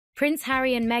Prince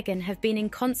Harry and Meghan have been in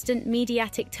constant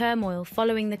mediatic turmoil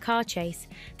following the car chase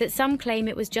that some claim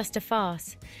it was just a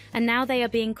farce, and now they are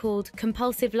being called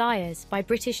compulsive liars by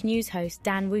British news host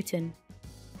Dan Wootton.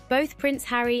 Both Prince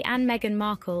Harry and Meghan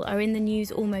Markle are in the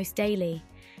news almost daily.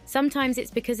 Sometimes it's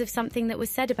because of something that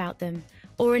was said about them,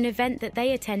 or an event that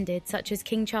they attended, such as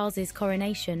King Charles's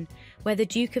coronation, where the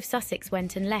Duke of Sussex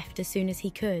went and left as soon as he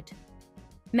could.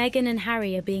 Meghan and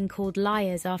Harry are being called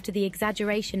liars after the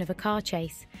exaggeration of a car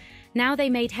chase. Now they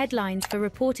made headlines for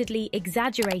reportedly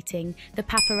exaggerating the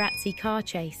paparazzi car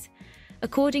chase.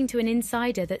 According to an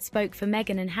insider that spoke for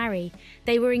Meghan and Harry,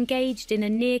 they were engaged in a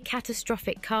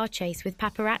near-catastrophic car chase with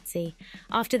paparazzi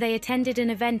after they attended an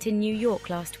event in New York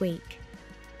last week.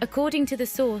 According to the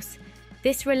source,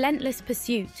 this relentless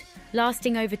pursuit,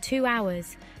 lasting over 2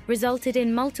 hours, resulted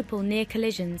in multiple near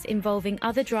collisions involving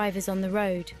other drivers on the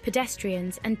road,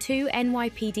 pedestrians, and 2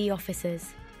 NYPD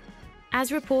officers.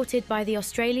 As reported by the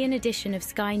Australian edition of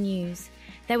Sky News,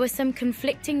 there were some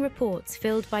conflicting reports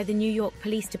filled by the New York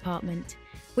Police Department,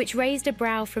 which raised a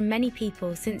brow from many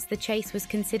people since the chase was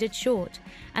considered short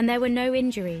and there were no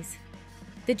injuries.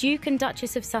 The Duke and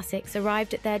Duchess of Sussex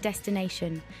arrived at their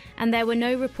destination, and there were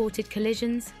no reported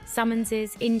collisions,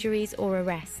 summonses, injuries, or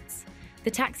arrests. The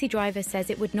taxi driver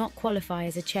says it would not qualify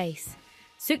as a chase.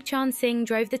 Sukhchand Singh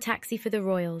drove the taxi for the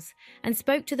royals and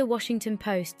spoke to the Washington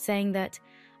Post, saying that,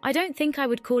 "I don't think I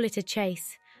would call it a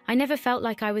chase. I never felt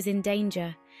like I was in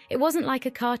danger. It wasn't like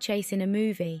a car chase in a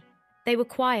movie. They were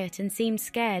quiet and seemed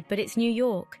scared, but it's New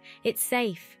York. It's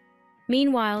safe."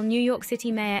 Meanwhile, New York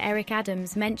City Mayor Eric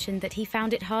Adams mentioned that he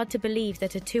found it hard to believe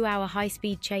that a 2-hour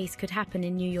high-speed chase could happen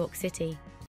in New York City.